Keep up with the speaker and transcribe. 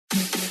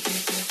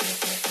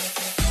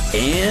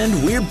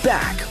And we're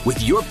back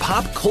with your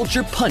pop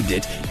culture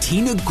pundit,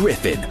 Tina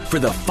Griffin, for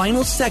the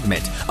final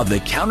segment of the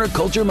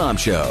Counterculture Mom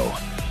Show.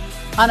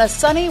 On a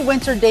sunny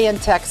winter day in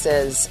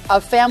Texas, a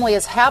family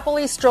is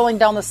happily strolling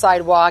down the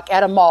sidewalk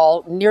at a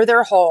mall near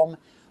their home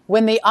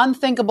when the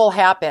unthinkable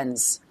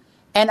happens.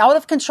 An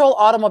out-of-control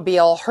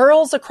automobile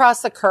hurls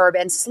across the curb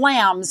and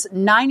slams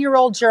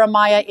 9-year-old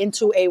Jeremiah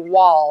into a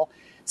wall,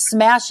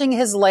 smashing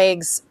his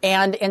legs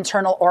and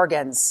internal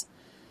organs.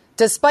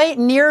 Despite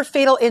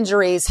near-fatal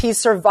injuries, he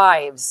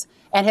survives,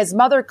 and his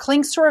mother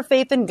clings to her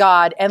faith in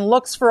God and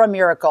looks for a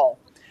miracle.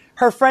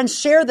 Her friends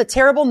share the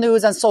terrible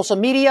news on social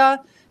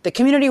media. The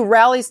community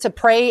rallies to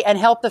pray and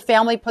help the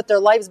family put their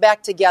lives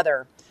back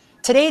together.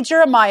 Today,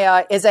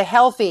 Jeremiah is a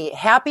healthy,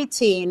 happy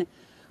teen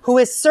who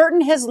is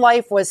certain his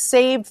life was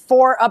saved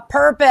for a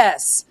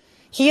purpose.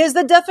 He is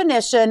the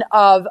definition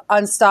of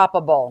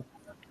unstoppable.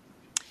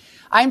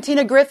 I'm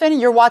Tina Griffin.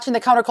 You're watching the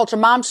Counterculture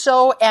Mom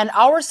Show, and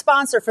our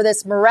sponsor for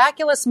this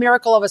miraculous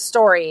miracle of a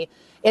story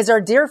is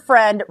our dear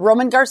friend,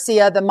 Roman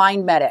Garcia, the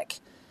Mind Medic.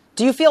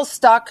 Do you feel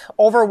stuck,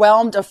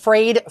 overwhelmed,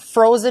 afraid,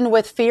 frozen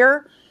with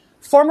fear?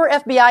 Former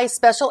FBI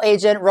Special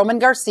Agent Roman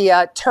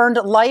Garcia, turned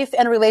life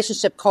and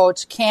relationship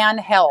coach, can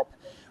help.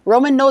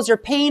 Roman knows your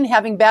pain,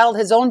 having battled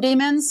his own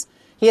demons.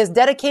 He is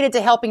dedicated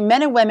to helping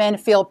men and women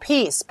feel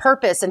peace,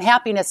 purpose, and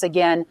happiness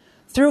again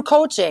through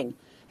coaching.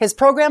 His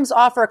programs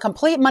offer a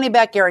complete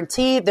money-back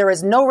guarantee. There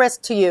is no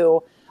risk to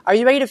you. Are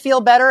you ready to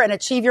feel better and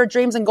achieve your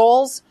dreams and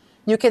goals?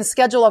 You can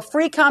schedule a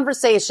free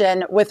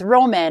conversation with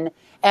Roman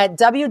at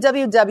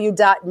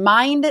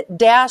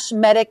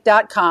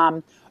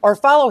www.mind-medic.com or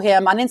follow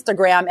him on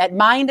Instagram at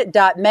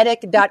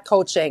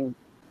mind.medic.coaching.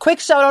 Quick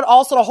shout out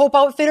also to Hope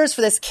Outfitters for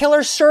this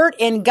killer shirt,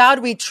 In God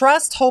We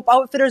Trust.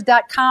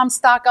 HopeOutfitters.com.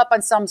 Stock up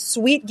on some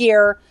sweet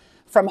gear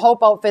from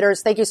Hope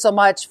Outfitters. Thank you so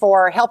much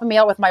for helping me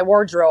out with my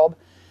wardrobe.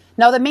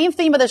 Now, the main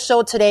theme of the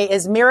show today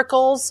is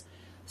miracles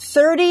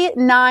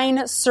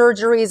 39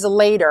 surgeries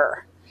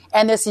later.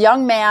 And this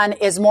young man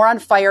is more on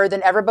fire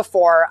than ever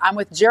before. I'm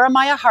with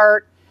Jeremiah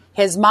Hart,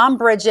 his mom,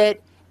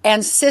 Bridget,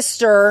 and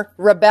sister,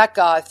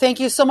 Rebecca. Thank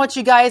you so much,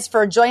 you guys,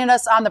 for joining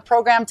us on the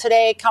program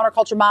today,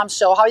 Counterculture Mom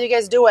Show. How are you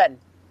guys doing?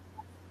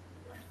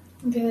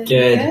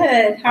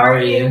 Good. How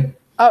are you?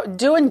 Oh,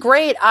 doing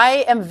great.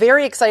 I am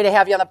very excited to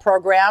have you on the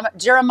program.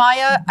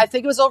 Jeremiah, I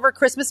think it was over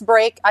Christmas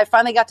break. I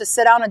finally got to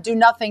sit down and do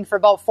nothing for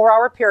about a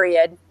 4-hour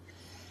period.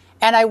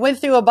 And I went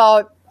through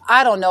about,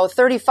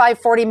 35,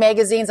 40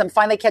 magazines. I'm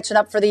finally catching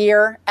up for the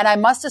year. And I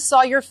must have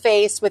saw your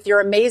face with your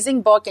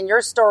amazing book and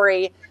your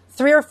story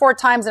 3 or 4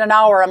 times in an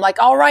hour. I'm like,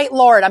 all right,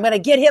 Lord, I'm going to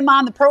get him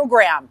on the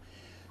program.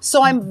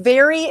 So I'm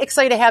very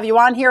excited to have you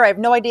on here. I have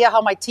no idea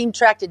how my team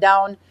tracked you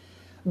down.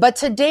 But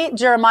to date,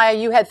 Jeremiah,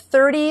 you had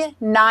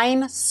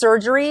 39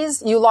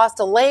 surgeries. You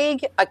lost a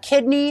leg, a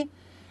kidney,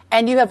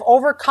 and you have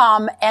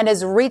overcome and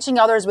is reaching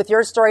others with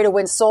your story to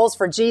win souls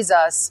for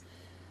Jesus.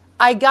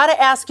 I got to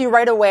ask you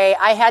right away,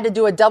 I had to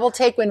do a double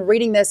take when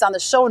reading this on the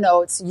show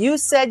notes. You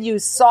said you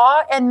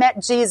saw and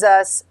met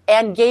Jesus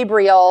and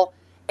Gabriel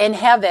in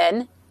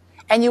heaven,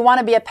 and you want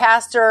to be a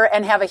pastor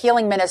and have a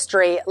healing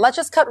ministry. Let's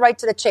just cut right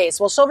to the chase.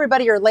 We'll show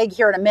everybody your leg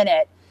here in a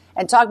minute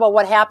and talk about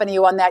what happened to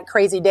you on that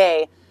crazy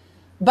day.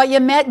 But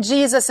you met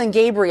Jesus and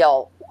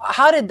Gabriel.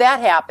 How did that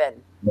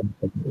happen?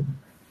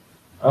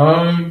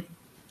 I'm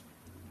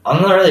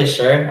not really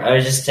sure. I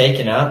was just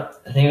taken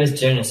up. I think it was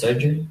during a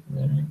surgery.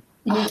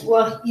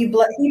 Well, he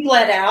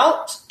bled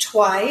out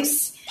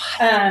twice,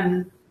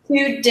 2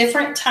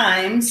 different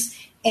times,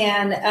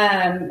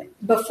 and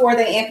before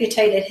they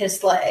amputated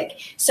his leg.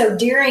 So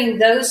during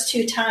those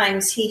 2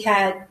 times, he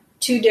had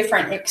 2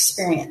 different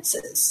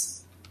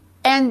experiences.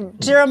 And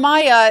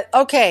Jeremiah,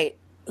 okay,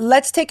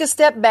 let's take a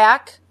step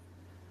back.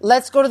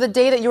 Let's go to the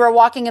day that you were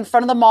walking in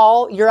front of the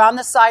mall. You're on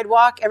the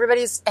sidewalk.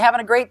 Everybody's having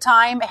a great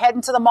time,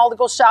 heading to the mall to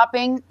go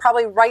shopping,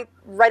 probably right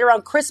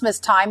around Christmas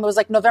time. It was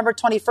like November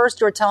 21st,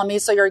 you were telling me,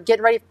 so you're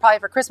getting ready probably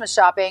for Christmas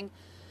shopping.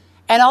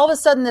 And all of a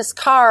sudden, this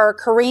car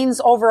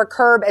careens over a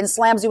curb and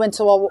slams you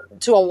into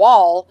a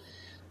wall.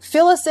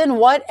 Fill us in.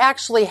 What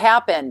actually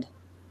happened?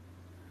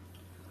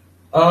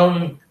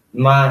 My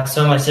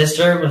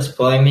sister was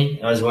pulling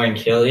me. I was wearing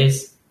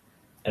Achilles,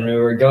 and we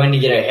were going to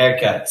get our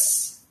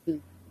haircuts.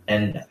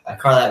 And a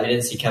car that we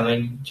didn't see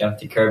coming jumped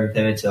the curb and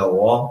hit into a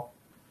wall.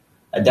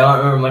 I don't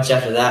remember much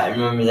after that. I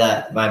remember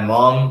that my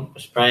mom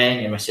was praying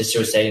and my sister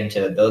was taken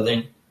to the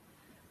building.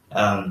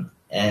 And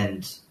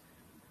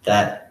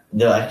that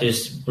I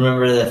just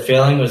remember the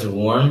feeling was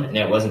warm and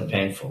it wasn't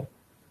painful.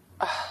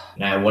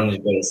 And I wanted to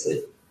go to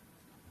sleep.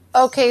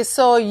 Okay,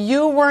 so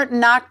you weren't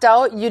knocked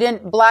out. You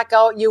didn't black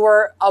out. You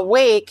were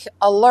awake,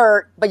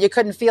 alert, but you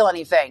couldn't feel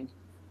anything.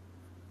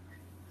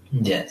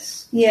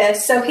 Yes.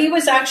 Yes. So he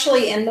was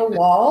actually in the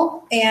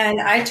wall,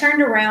 and I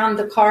turned around.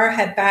 The car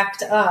had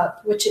backed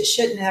up, which it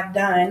shouldn't have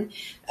done,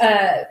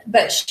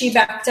 but she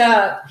backed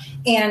up,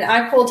 and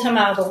I pulled him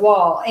out of the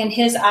wall, and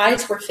his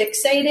eyes were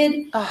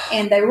fixated,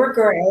 and they were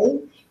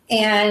gray.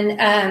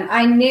 And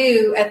I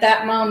knew at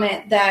that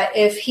moment that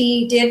if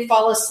he did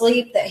fall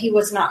asleep, that he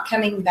was not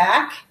coming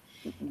back.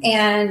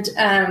 And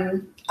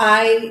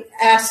I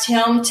asked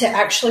him to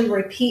actually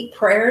repeat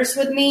prayers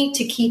with me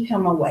to keep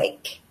him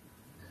awake.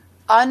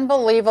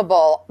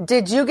 Unbelievable.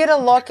 Did you get a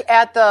look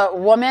at the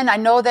woman? I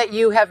know that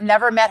you have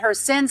never met her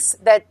since.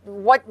 That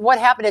what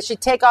happened? Did she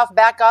take off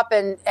back up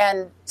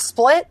and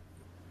split?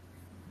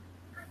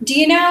 Do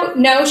you know?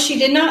 No, she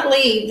did not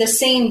leave the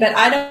scene, but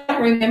I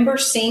don't remember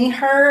seeing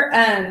her.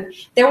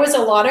 There was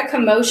a lot of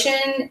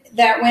commotion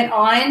that went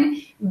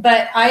on,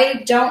 but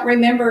I don't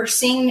remember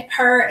seeing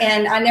her,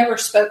 and I never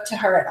spoke to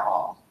her at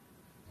all.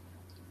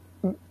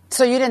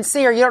 So you didn't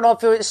see her? You don't know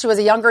if she was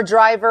a younger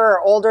driver or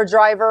older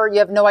driver? You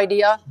have no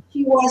idea?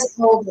 She was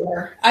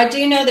older. I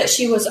do know that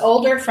she was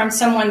older from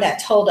someone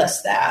that told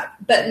us that.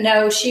 But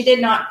no, she did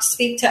not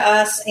speak to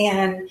us,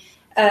 and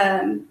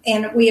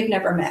we have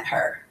never met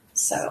her.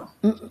 So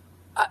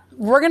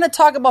we're going to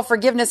talk about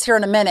forgiveness here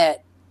in a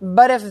minute.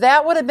 But if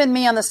that would have been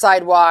me on the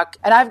sidewalk,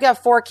 and I've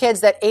got 4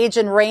 kids that age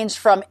and range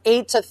from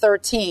 8 to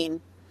 13,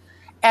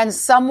 and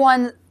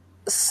someone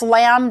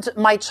slammed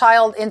my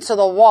child into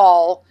the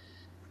wall,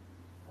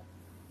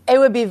 it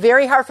would be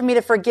very hard for me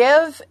to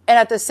forgive. And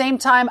at the same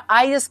time,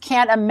 I just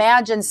can't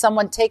imagine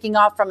someone taking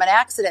off from an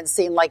accident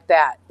scene like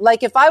that.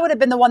 Like if I would have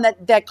been the one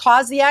that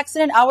caused the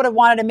accident, I would have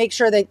wanted to make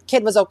sure the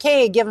kid was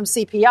okay, give him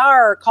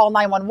CPR, or call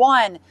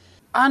 911.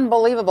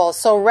 Unbelievable.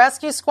 So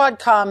rescue squad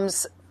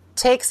comes,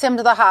 takes him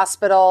to the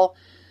hospital.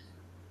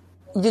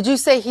 Did you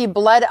say he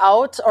bled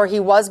out or he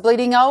was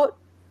bleeding out?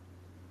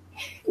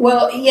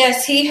 Well,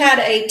 yes, he had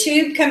a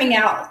tube coming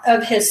out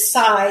of his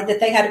side that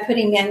they had to put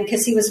him in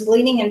because he was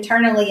bleeding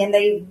internally, and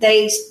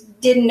they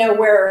didn't know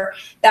where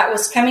that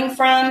was coming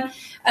from.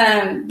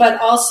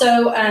 But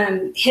also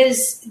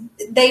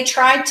they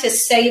tried to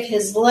save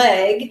his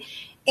leg,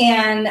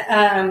 and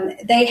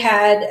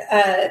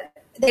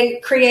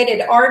they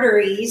created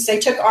arteries. They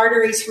took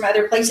arteries from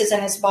other places in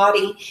his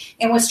body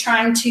and was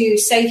trying to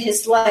save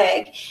his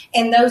leg.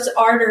 And those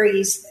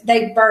arteries,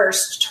 they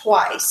burst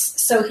twice.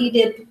 So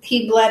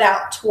he bled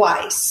out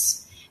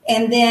twice.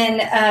 And then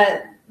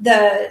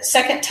the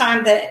second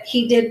time that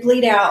he did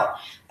bleed out,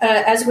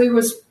 as we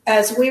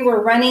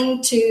were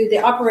running to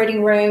the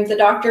operating room, the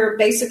doctor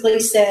basically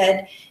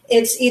said,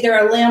 it's either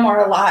a limb or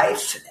a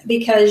life,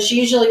 because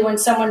usually when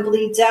someone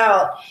bleeds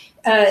out,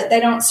 they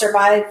don't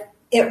survive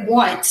it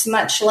once,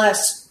 much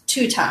less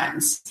 2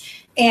 times.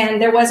 And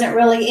there wasn't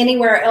really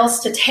anywhere else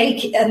to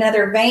take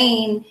another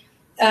vein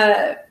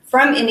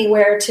from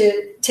anywhere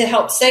to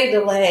help save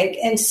the leg.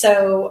 And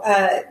so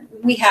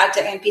we had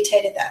to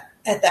amputate it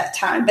at that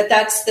time. But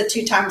that's the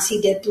 2 times he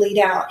did bleed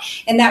out.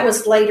 And that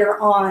was later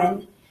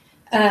on.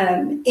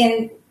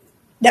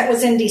 That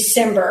was in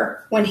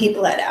December when he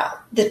bled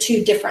out, the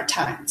 2 different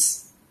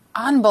times.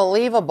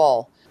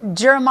 Unbelievable.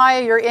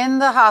 Jeremiah, you're in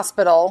the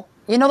hospital.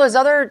 You know, there's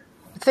other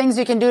things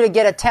you can do to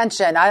get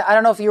attention. I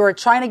don't know if you were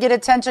trying to get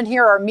attention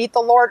here or meet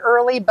the Lord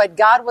early, but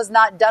God was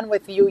not done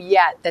with you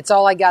yet. That's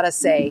all I got to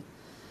say.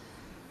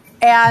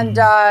 And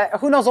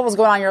who knows what was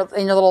going on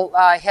in your little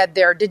head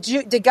there.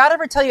 Did God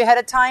ever tell you ahead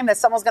of time that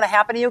something was going to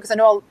happen to you? Because I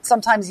know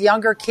sometimes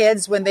younger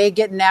kids, when they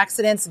get in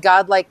accidents,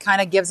 God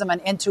kind of gives them an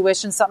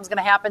intuition something's going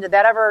to happen. Did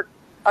that ever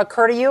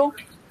occur to you?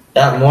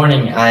 That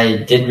morning, I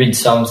did read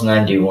Psalms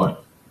 91,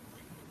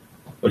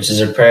 which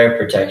is a prayer of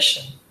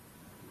protection.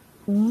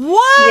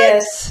 What?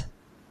 Yes.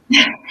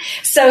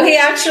 So he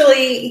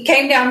actually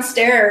came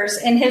downstairs,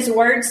 and his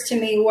words to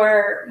me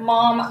were,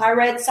 Mom, I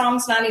read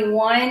Psalms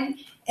 91,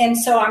 and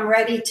so I'm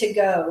ready to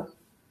go.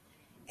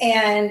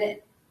 And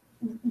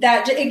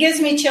that it gives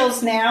me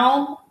chills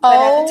now, but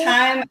at the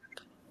time,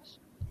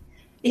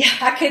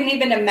 I couldn't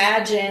even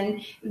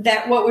imagine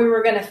that what we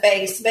were going to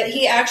face. But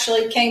he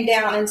actually came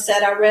down and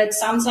said, I read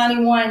Psalms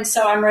 91,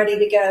 so I'm ready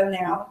to go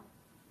now.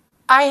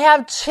 I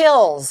have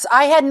chills.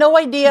 I had no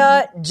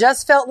idea,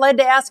 just felt led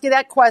to ask you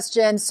that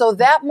question. So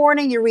that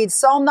morning you read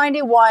Psalm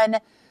 91,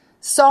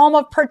 Psalm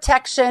of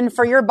protection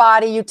for your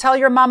body. You tell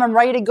your mom, I'm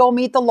ready to go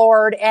meet the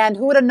Lord. And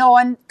who would have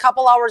known, a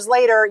couple hours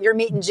later, you're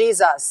meeting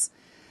Jesus.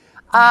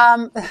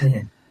 I'm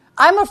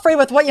afraid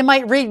with what you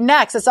might read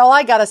next. That's all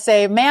I got to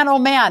say. Man, oh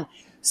man.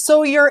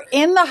 So you're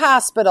in the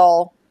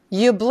hospital.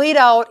 You bleed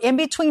out. In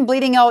between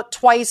bleeding out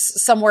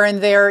twice somewhere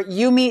in there,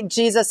 you meet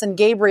Jesus and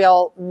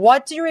Gabriel.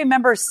 What do you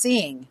remember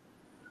seeing?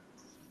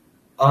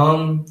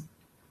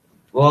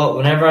 Well,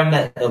 whenever I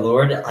met the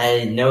Lord,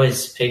 I know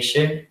his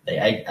picture.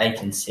 I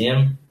can see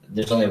him.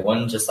 There's only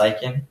one just like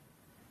him.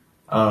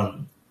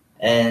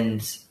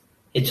 And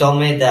he told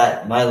me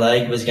that my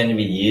leg was going to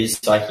be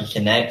used so I could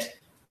connect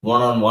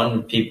one-on-one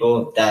with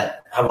people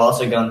that have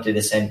also gone through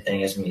the same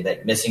thing as me,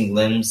 like missing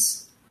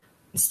limbs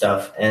and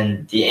stuff.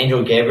 And the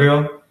angel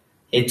Gabriel,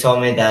 he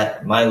told me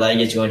that my leg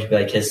is going to be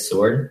like his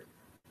sword.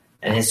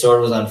 And his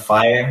sword was on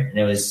fire, and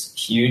it was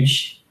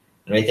huge.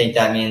 And we think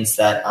that means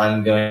that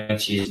I'm going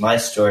to use my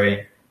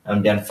story,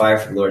 I'm on fire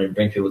for the Lord, and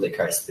bring people to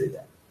Christ through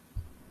that.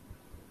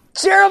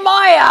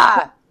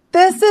 Jeremiah,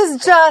 this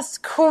is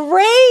just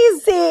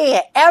crazy.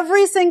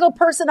 Every single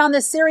person on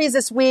this series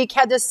this week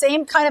had the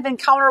same kind of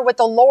encounter with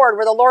the Lord,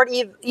 where the Lord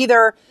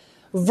either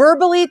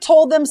verbally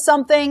told them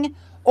something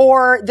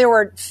or there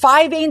were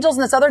 5 angels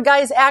in this other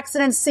guy's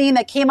accident scene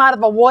that came out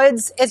of the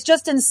woods. It's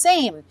just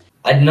insane.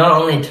 I'd not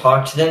only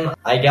talk to them,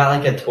 I got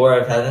like a tour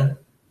of heaven.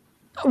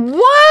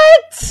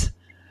 What?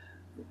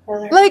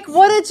 Like,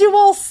 what did you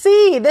all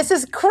see? This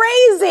is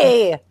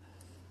crazy.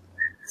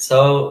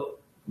 So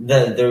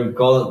the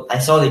goal, I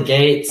saw the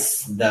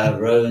gates, the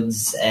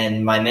roads,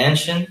 and my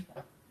mansion.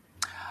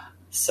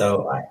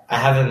 So I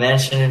have a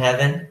mansion in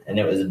heaven, and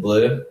it was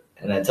blue.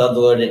 And I told the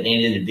Lord it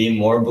needed to be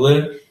more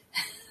blue.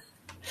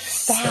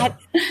 That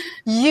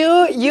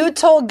you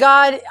told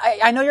God,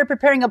 I know you're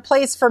preparing a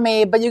place for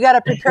me, but you got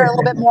to prepare a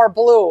little bit more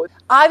blue.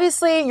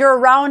 Obviously, you're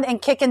around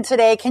and kicking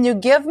today. Can you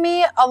give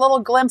me a little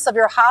glimpse of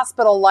your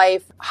hospital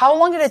life? How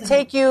long did it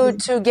take you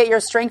to get your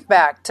strength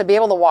back, to be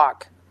able to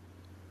walk?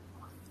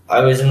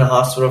 I was in the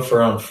hospital for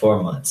around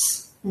 4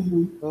 months.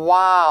 Mm-hmm.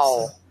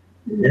 Wow.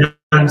 And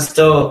I'm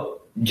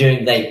still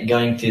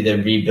going through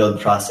the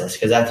rebuild process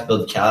because I have to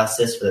build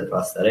calluses for the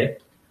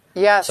prosthetic.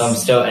 Yes. So I'm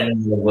still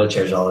in the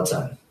wheelchairs all the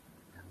time.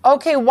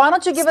 Okay, why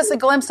don't you give us a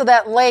glimpse of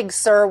that leg,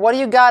 sir? What do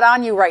you got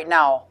on you right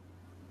now?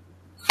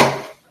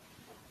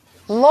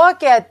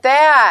 Look at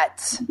that.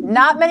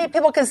 Not many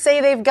people can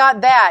say they've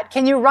got that.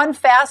 Can you run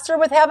faster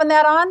with having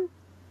that on?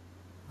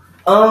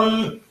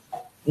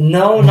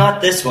 No,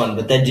 not this one,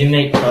 but they do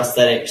make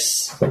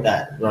prosthetics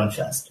that run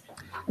fast.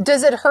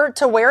 Does it hurt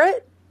to wear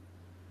it?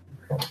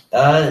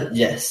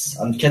 Yes,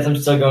 because I'm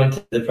still going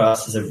through the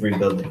process of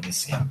rebuilding the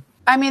skin.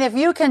 I mean, if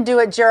you can do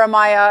it,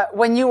 Jeremiah,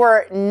 when you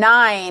were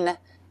 9,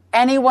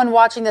 anyone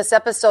watching this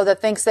episode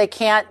that thinks they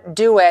can't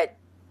do it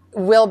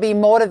will be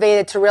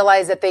motivated to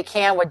realize that they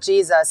can with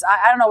Jesus.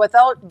 I don't know,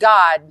 without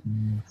God,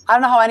 I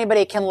don't know how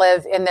anybody can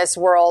live in this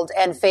world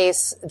and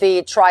face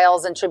the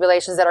trials and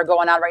tribulations that are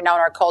going on right now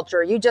in our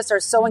culture. You just are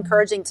so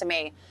encouraging to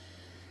me.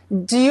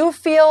 Do you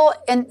feel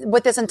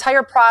with this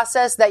entire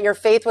process that your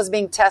faith was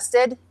being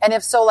tested? And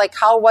if so, like,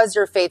 how was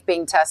your faith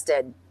being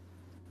tested?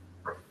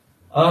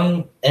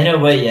 In a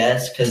way,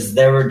 yes, because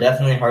there were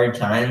definitely hard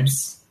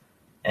times.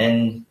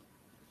 And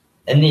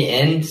in the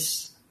end,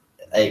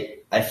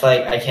 I feel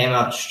like I came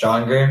out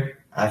stronger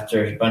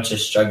after a bunch of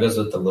struggles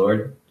with the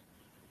Lord.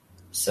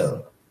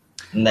 So,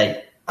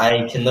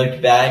 I can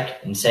look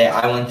back and say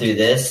I went through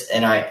this,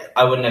 and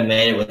I wouldn't have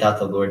made it without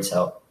the Lord's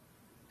help.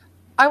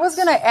 I was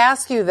going to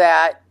ask you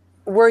that.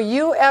 Were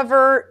you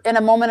ever, in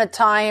a moment of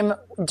time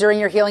during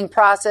your healing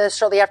process,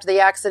 shortly after the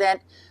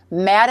accident,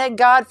 mad at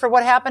God for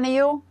what happened to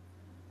you?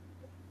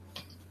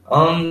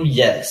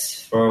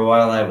 Yes, for a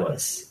while I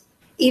was.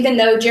 Even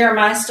though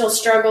Jeremiah still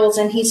struggles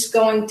and he's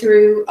going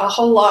through a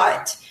whole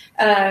lot,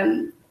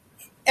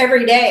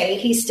 every day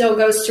he still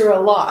goes through a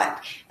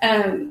lot.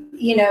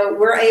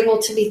 We're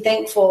able to be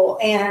thankful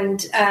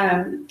and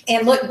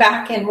look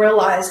back and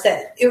realize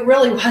that it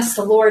really was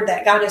the Lord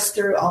that got us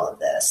through all of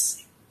this.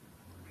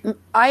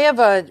 I have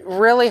a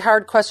really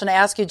hard question to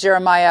ask you,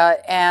 Jeremiah,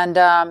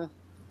 and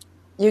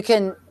you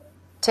can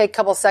take a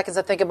couple seconds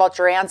to think about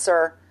your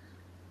answer.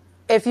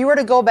 If you were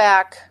to go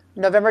back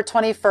November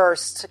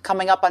 21st,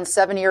 coming up on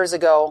 7 years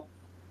ago,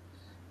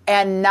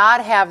 and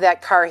not have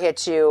that car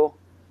hit you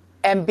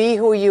and be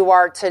who you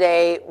are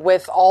today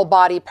with all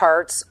body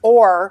parts,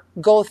 or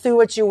go through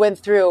what you went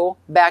through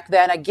back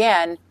then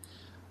again,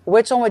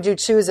 which one would you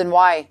choose and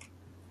why?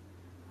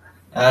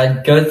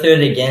 Go through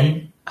it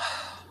again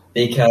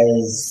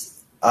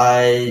because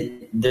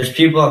there's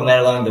people I've met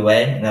along the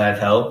way that I've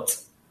helped,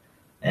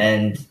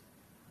 and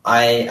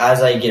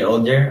as I get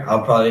older,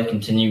 I'll probably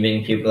continue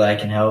meeting people that I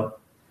can help.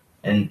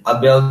 And I'll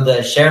be able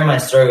to share my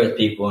story with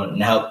people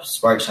and help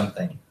spark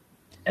something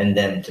and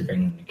then to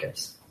bring them to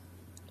Christ.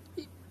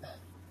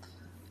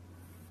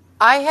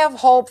 I have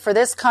hope for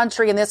this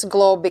country and this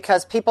globe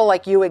because people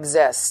like you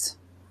exist.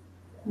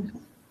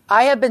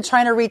 I have been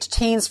trying to reach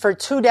teens for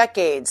 2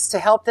 decades to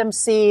help them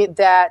see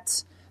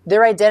that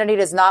their identity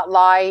does not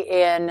lie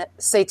in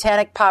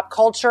satanic pop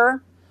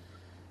culture,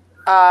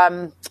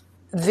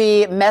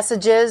 the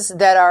messages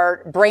that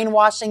are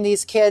brainwashing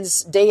these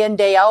kids day in,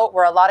 day out,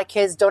 where a lot of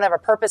kids don't have a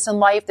purpose in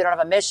life. They don't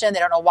have a mission. They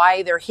don't know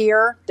why they're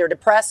here. They're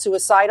depressed,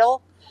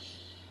 suicidal.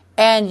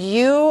 And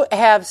you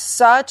have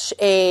such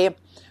a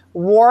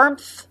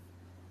warmth,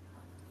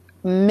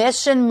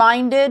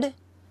 mission-minded,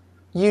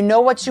 you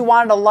know what you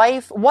want in a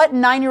life. What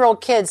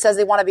 9-year-old kid says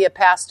they want to be a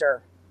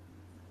pastor?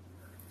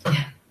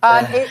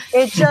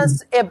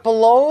 It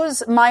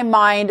blows my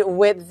mind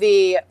with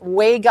the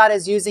way God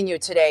is using you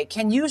today.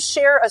 Can you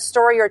share a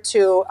story or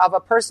two of a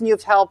person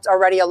you've helped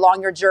already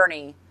along your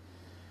journey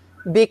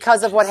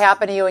because of what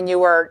happened to you and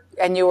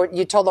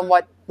you told them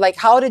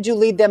how did you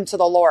lead them to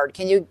the Lord?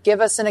 Can you give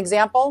us an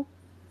example?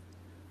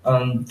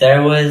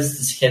 There was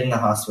this kid in the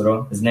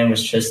hospital. His name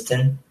was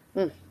Tristan.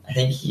 I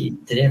think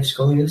did he have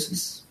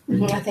scoliosis?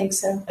 Mm-hmm, I think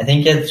so. I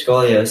think he had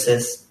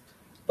scoliosis,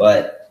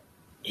 but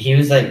he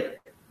was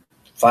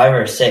 5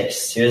 or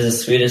 6. He was the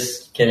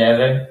sweetest kid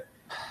ever.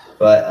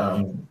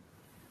 But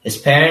his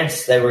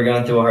parents, they were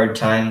going through a hard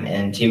time,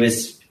 and he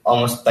was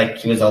almost like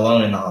he was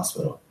alone in the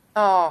hospital.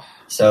 Oh.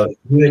 So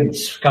he would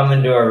come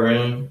into our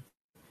room,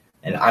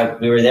 and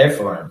we were there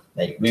for him.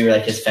 We were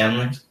like his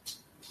family.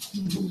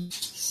 Mm-hmm.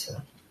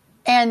 So.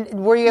 And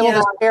were you able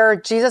to share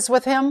Jesus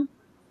with him?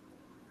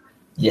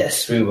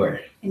 Yes, we were.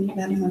 And you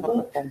got him a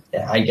book?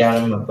 Yeah, I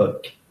got him a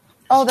book.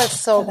 Oh, that's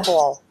so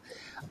cool.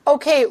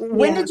 Okay,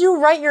 when did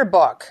you write your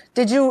book?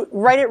 Did you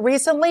write it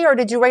recently, or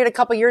did you write it a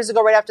couple years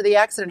ago right after the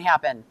accident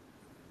happened?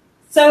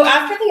 So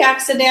after the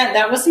accident,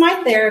 that was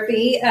my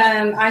therapy.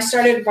 I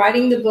started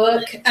writing the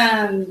book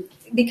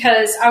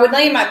because I would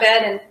lay in my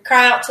bed and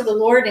cry out to the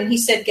Lord, and he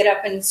said, get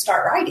up and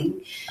start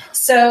writing.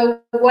 So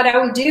what I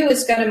would do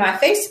is go to my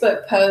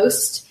Facebook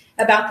post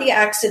about the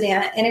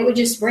accident, and it would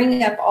just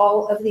bring up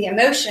all of the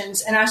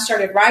emotions. And I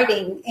started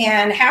writing,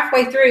 and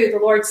halfway through, the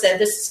Lord said,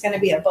 this is going to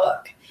be a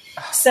book.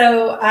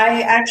 So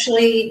I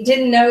actually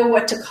didn't know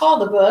what to call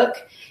the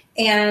book,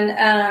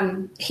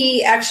 and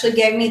he actually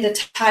gave me the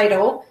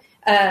title.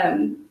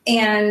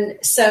 And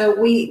so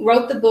we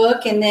wrote the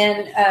book, and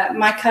then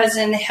my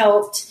cousin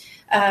helped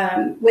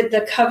with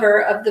the cover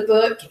of the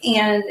book,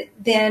 and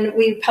then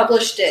we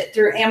published it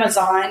through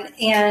Amazon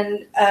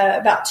and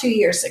about 2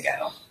 years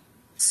ago.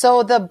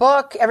 So the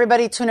book,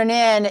 everybody tuning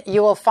in,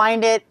 you will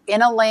find it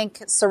in a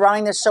link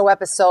surrounding the show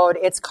episode.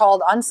 It's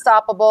called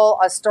Unstoppable,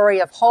 A Story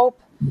of Hope.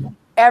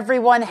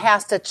 Everyone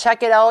has to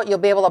check it out. You'll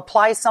be able to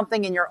apply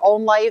something in your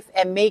own life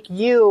and make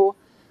you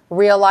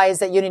realize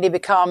that you need to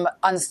become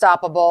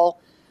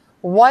unstoppable.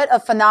 What a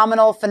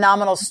phenomenal,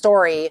 phenomenal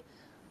story.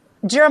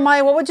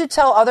 Jeremiah, what would you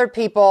tell other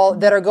people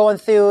that are going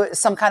through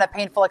some kind of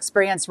painful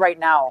experience right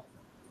now?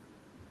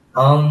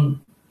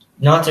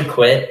 Not to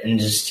quit and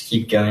just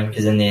keep going,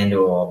 because in the end it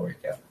will all work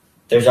out.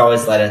 There's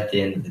always light at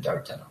the end of the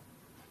dark tunnel.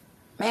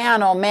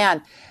 Man, oh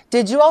man.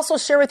 Did you also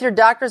share with your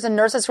doctors and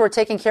nurses who were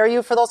taking care of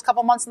you for those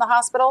couple months in the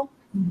hospital?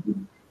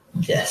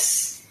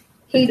 Yes.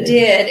 He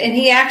did. And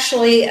he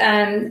actually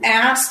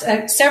asked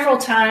several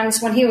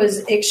times when he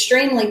was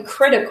extremely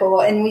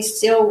critical and we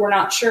still were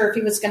not sure if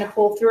he was going to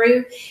pull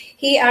through.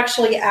 He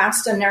actually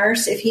asked a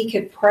nurse if he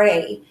could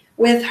pray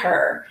with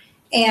her.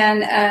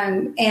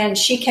 And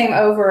she came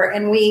over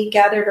and we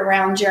gathered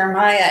around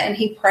Jeremiah and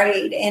he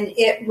prayed, and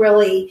it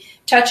really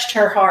touched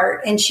her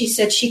heart. And she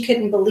said she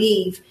couldn't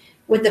believe,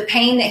 with the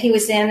pain that he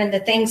was in and the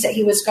things that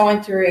he was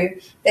going through,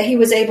 that he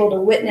was able to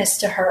witness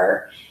to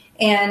her.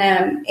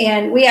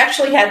 And we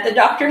actually had the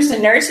doctors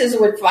and nurses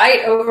would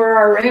fight over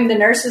our room. The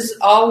nurses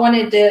all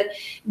wanted to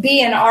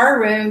be in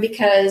our room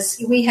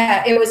because we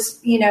had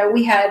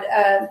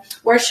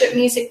worship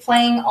music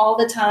playing all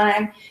the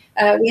time.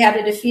 We had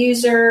a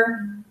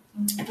diffuser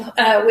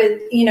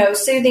with,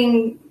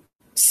 soothing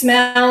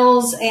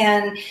smells.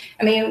 And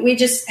I mean, we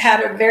just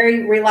had a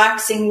very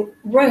relaxing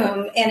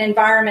room and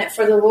environment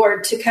for the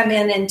Lord to come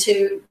in and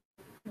to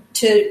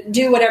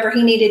do whatever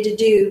he needed to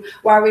do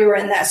while we were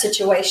in that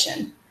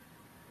situation.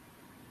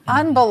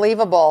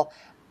 Unbelievable.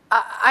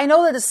 I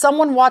know that as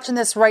someone watching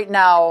this right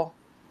now,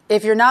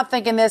 if you're not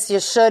thinking this, you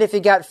should if you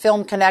got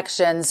film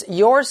connections.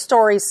 Your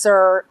story,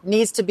 sir,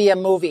 needs to be a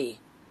movie.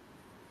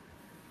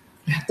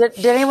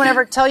 Did anyone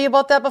ever tell you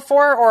about that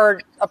before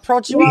or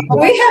approach you up?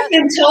 We have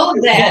been told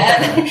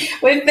that.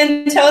 We've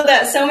been told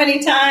that so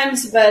many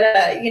times, but,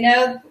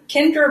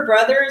 Kendra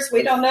Brothers,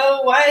 we don't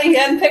know why he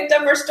hadn't picked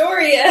up our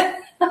story yet.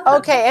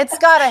 Okay, it's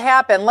got to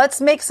happen. Let's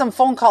make some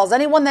phone calls.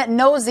 Anyone that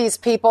knows these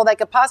people that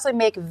could possibly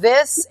make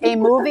this a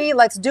movie,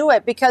 let's do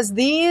it, because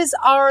these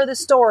are the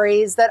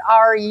stories that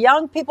our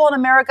young people in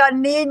America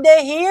need to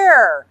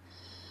hear.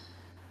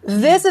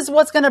 This is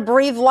what's going to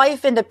breathe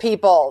life into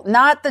people,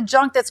 not the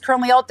junk that's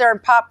currently out there in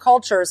pop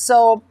culture.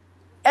 So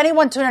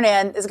anyone tuning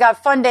in has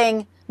got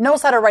funding,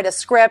 knows how to write a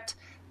script.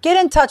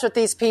 Get in touch with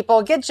these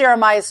people. Get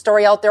Jeremiah's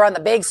story out there on the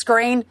big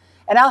screen,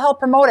 and I'll help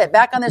promote it.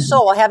 Back on the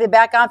show. I'll have you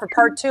back on for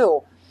part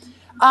 2.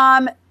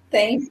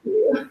 Thank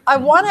you. I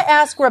want to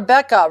ask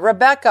Rebecca.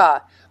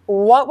 Rebecca,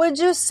 what would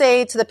you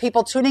say to the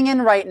people tuning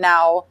in right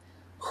now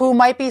who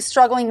might be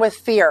struggling with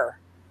fear?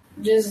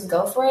 Just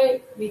go for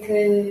it,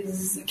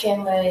 because you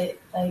can't let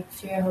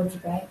fear hold you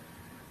back.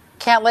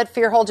 Can't let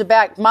fear hold you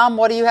back. Mom,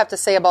 what do you have to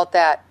say about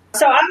that?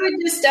 So I would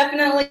just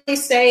definitely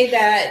say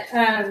that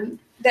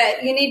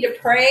that you need to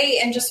pray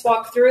and just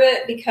walk through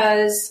it,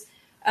 because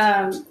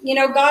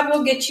God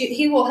will get you.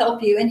 He will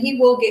help you, and he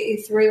will get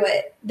you through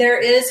it. There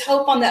is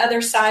hope on the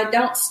other side.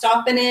 Don't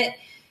stop in it.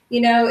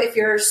 If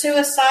you're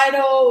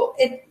suicidal,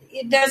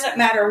 it doesn't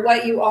matter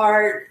what you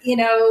are.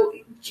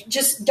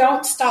 Just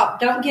don't stop.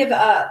 Don't give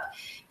up.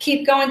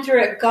 Keep going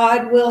through it.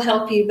 God will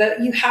help you,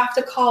 but you have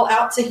to call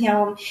out to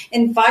him,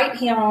 invite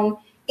him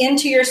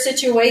into your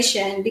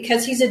situation,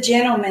 because he's a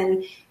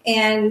gentleman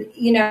and,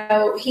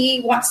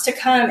 he wants to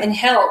come and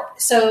help.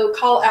 So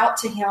call out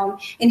to him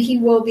and he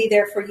will be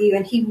there for you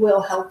and he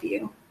will help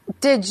you.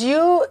 Did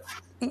you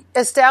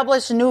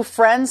establish new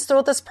friends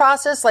throughout this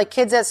process? Like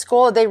kids at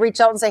school, did they reach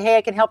out and say, hey,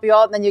 I can help you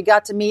out? And then you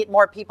got to meet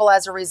more people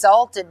as a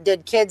result?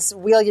 Did kids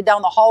wheel you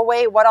down the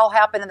hallway? What all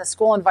happened in the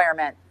school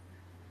environment?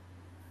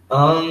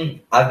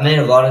 I've made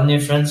a lot of new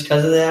friends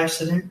because of the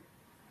accident.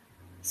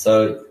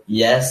 So,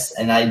 yes,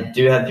 and I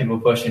do have people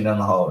pushing down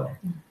the hallway.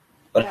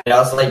 But I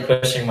also like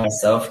pushing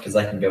myself because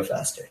I can go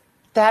faster.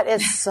 That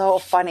is so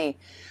funny.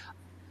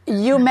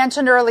 You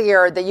mentioned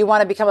earlier that you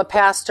want to become a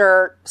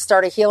pastor,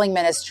 start a healing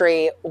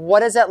ministry.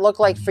 What does that look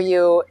like for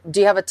you? Do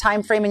you have a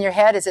time frame in your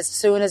head? Is it as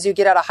soon as you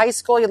get out of high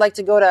school, you'd like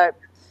to go to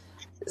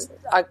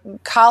a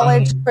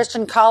college,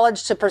 Christian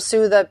college, to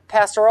pursue the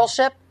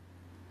pastoralship?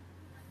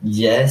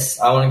 Yes,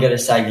 I want to go to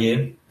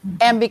SAGU.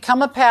 And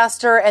become a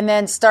pastor and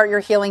then start your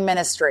healing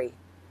ministry?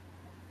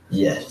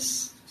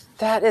 Yes.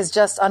 That is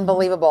just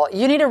unbelievable.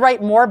 You need to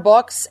write more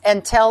books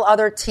and tell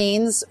other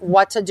teens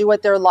what to do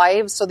with their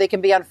lives so they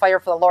can be on fire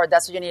for the Lord.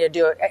 That's what you need to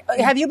do.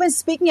 Have you been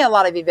speaking at a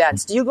lot of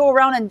events? Do you go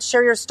around and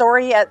share your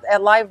story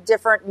at live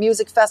different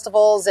music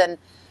festivals and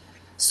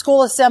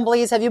school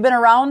assemblies? Have you been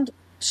around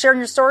sharing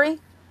your story?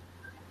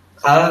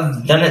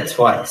 I've done it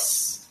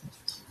twice.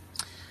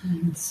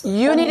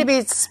 You need to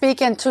be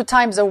speaking 2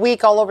 times a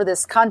week all over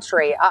this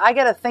country. I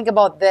got to think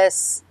about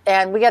this,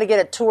 and we got to get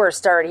a tour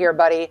started here,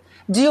 buddy.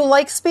 Do you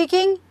like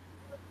speaking?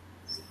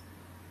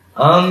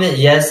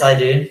 Yes, I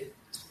do.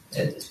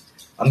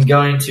 I'm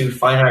going to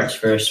Fine Arts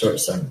for a short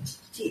sermon.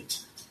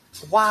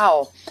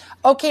 Wow.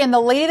 Okay, and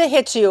the lady that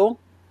hit you,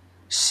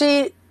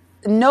 she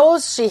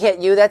knows she hit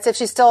you. That's if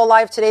she's still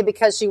alive today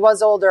because she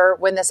was older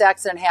when this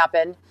accident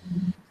happened.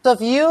 So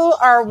if you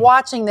are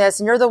watching this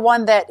and you're the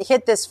one that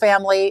hit this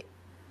family,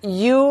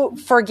 you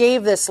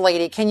forgave this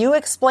lady. Can you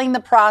explain the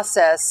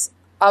process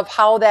of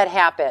how that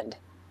happened?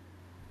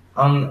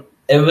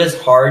 It was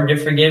hard to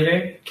forgive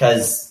her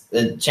because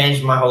it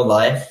changed my whole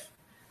life.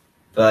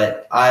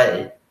 But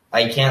I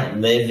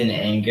can't live in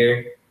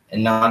anger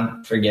and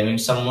not forgiving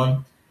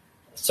someone.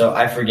 So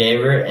I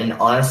forgave her. And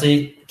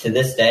honestly, to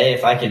this day,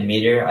 if I could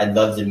meet her, I'd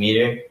love to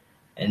meet her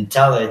and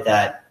tell her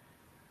that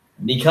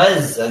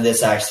because of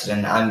this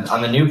accident,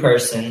 I'm a new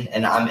person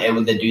and I'm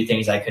able to do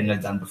things I couldn't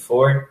have done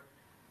before.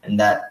 And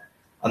that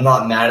I'm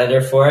not mad at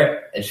her for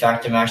it. In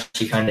fact, I'm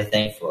actually kind of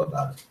thankful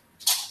about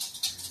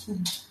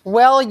it.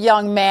 Well,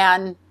 young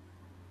man,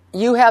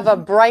 you have a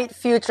bright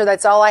future.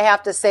 That's all I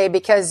have to say,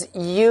 because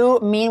you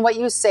mean what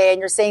you say, and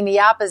you're saying the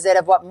opposite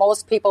of what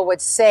most people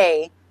would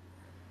say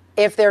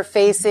if they're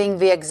facing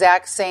the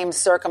exact same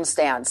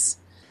circumstance.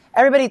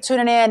 Everybody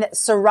tuning in,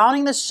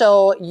 surrounding the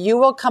show, you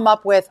will come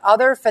up with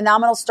other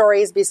phenomenal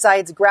stories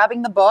besides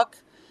grabbing the book.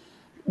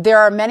 There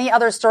are many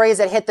other stories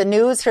that hit the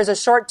news. Here's a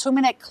short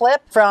 2-minute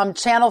clip from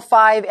Channel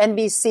 5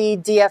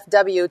 NBC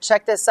DFW.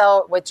 Check this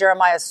out with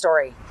Jeremiah's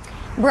story.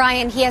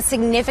 Brian, he has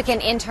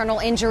significant internal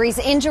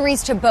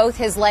injuries to both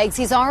his legs.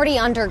 He's already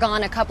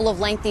undergone a couple of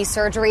lengthy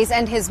surgeries,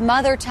 and his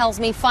mother tells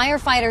me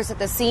firefighters at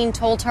the scene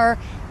told her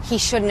he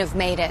shouldn't have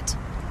made it.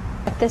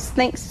 This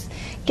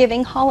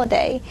Thanksgiving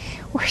holiday,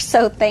 we're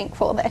so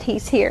thankful that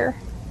he's here.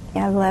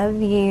 I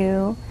love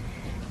you.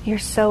 You're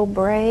so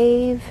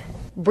brave.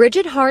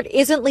 Bridget Hart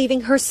isn't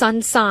leaving her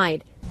son's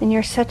side. And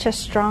you're such a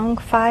strong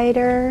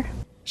fighter.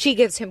 She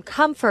gives him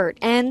comfort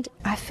and...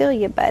 I feel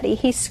you, buddy.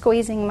 He's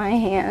squeezing my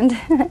hand.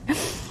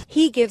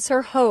 He gives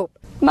her hope.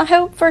 My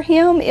hope for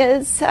him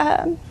is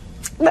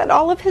that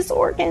all of his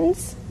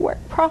organs work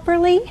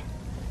properly.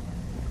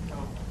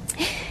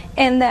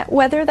 And that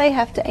whether they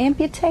have to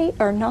amputate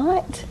or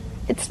not,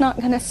 it's not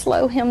going to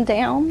slow him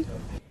down.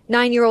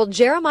 9-year-old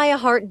Jeremiah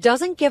Hart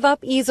doesn't give up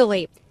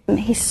easily.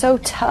 He's so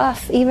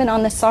tough. Even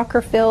on the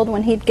soccer field,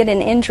 when he'd get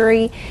an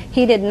injury,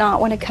 he did not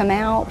want to come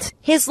out.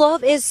 His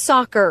love is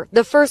soccer.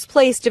 The first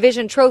place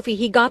division trophy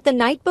he got the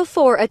night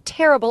before a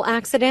terrible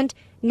accident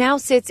now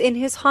sits in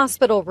his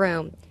hospital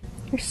room.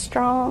 You're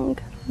strong,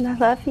 and I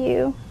love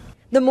you.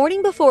 The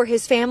morning before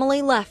his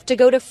family left to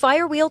go to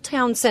Firewheel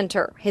Town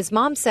Center, his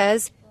mom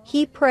says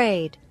he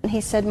prayed. He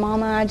said,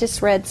 Mama, I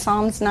just read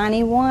Psalms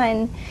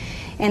 91,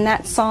 and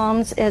that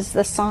Psalms is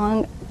the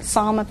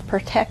Psalm of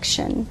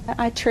protection.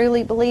 I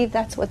truly believe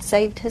that's what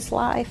saved his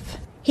life.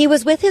 He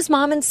was with his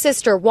mom and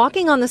sister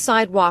walking on the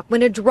sidewalk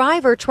when a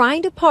driver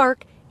trying to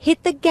park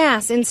hit the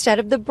gas instead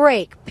of the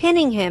brake,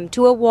 pinning him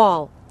to a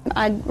wall.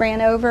 I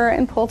ran over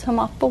and pulled him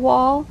off the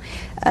wall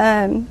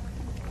and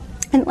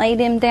laid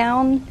him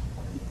down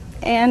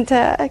and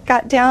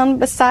got down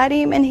beside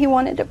him, and he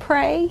wanted to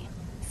pray.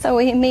 So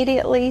we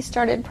immediately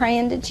started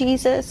praying to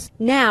Jesus.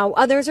 Now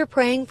others are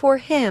praying for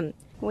him.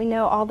 We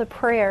know all the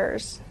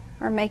prayers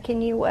are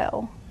making you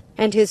well.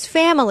 And his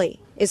family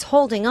is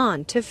holding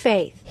on to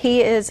faith.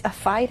 He is a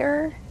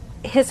fighter.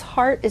 His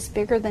heart is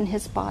bigger than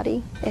his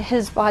body.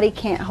 His body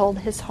can't hold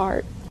his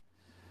heart.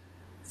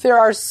 There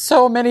are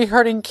so many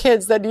hurting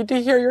kids that need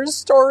to hear your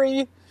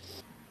story.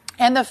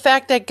 And the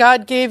fact that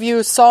God gave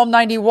you Psalm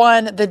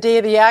 91 the day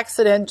of the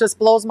accident just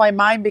blows my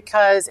mind,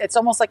 because it's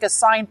almost like a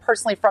sign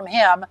personally from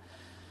him.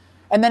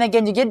 And then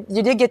again,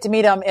 you did get to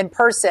meet him in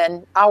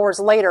person hours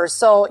later.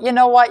 So you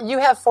know what? You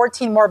have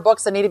 14 more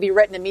books that need to be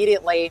written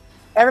immediately.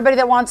 Everybody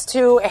that wants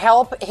to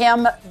help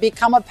him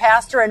become a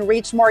pastor and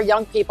reach more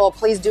young people,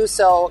 please do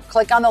so.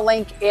 Click on the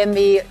link in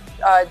the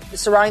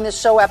surrounding the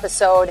show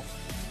episode.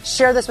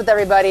 Share this with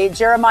everybody.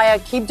 Jeremiah,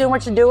 keep doing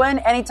what you're doing.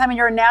 Anytime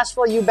you're in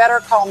Nashville, you better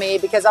call me,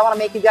 because I want to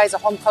make you guys a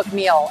home-cooked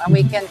meal, and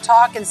we can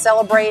talk and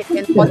celebrate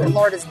in what the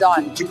Lord has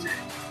done.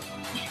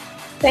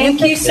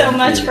 Thank you so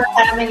much for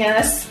having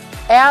us.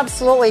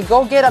 Absolutely.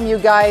 Go get them, you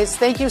guys.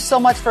 Thank you so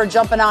much for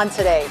jumping on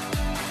today.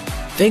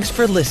 Thanks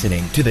for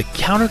listening to the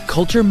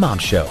Counterculture Mom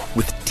Show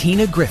with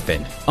Tina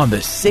Griffin on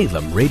the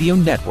Salem Radio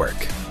Network.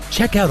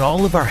 Check out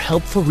all of our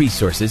helpful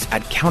resources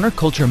at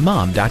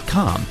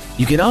counterculturemom.com.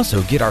 You can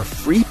also get our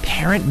free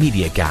parent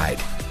media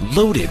guide,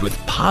 loaded with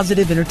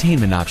positive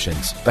entertainment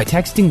options, by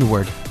texting the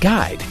word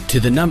guide to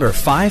the number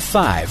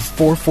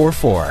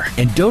 55444.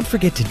 And don't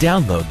forget to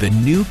download the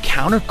new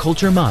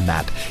Counterculture Mom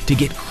app to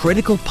get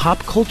critical pop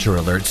culture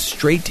alerts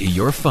straight to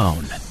your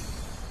phone.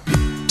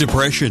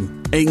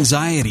 Depression,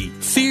 anxiety,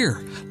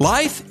 fear.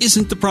 Life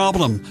isn't the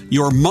problem.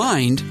 Your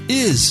mind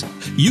is.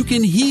 You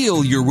can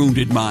heal your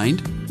wounded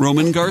mind.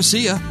 Roman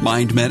Garcia,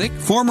 mind medic,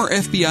 former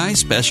FBI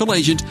special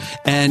agent,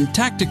 and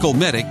tactical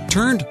medic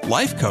turned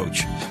life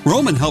coach.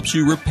 Roman helps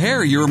you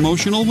repair your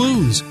emotional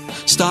wounds.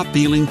 Stop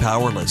feeling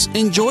powerless,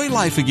 enjoy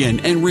life again,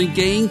 and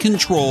regain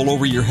control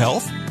over your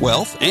health,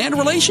 wealth, and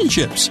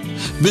relationships.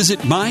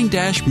 Visit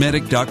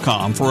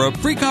mind-medic.com for a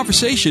free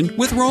conversation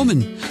with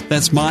Roman.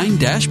 That's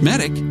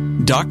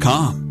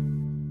mind-medic.com.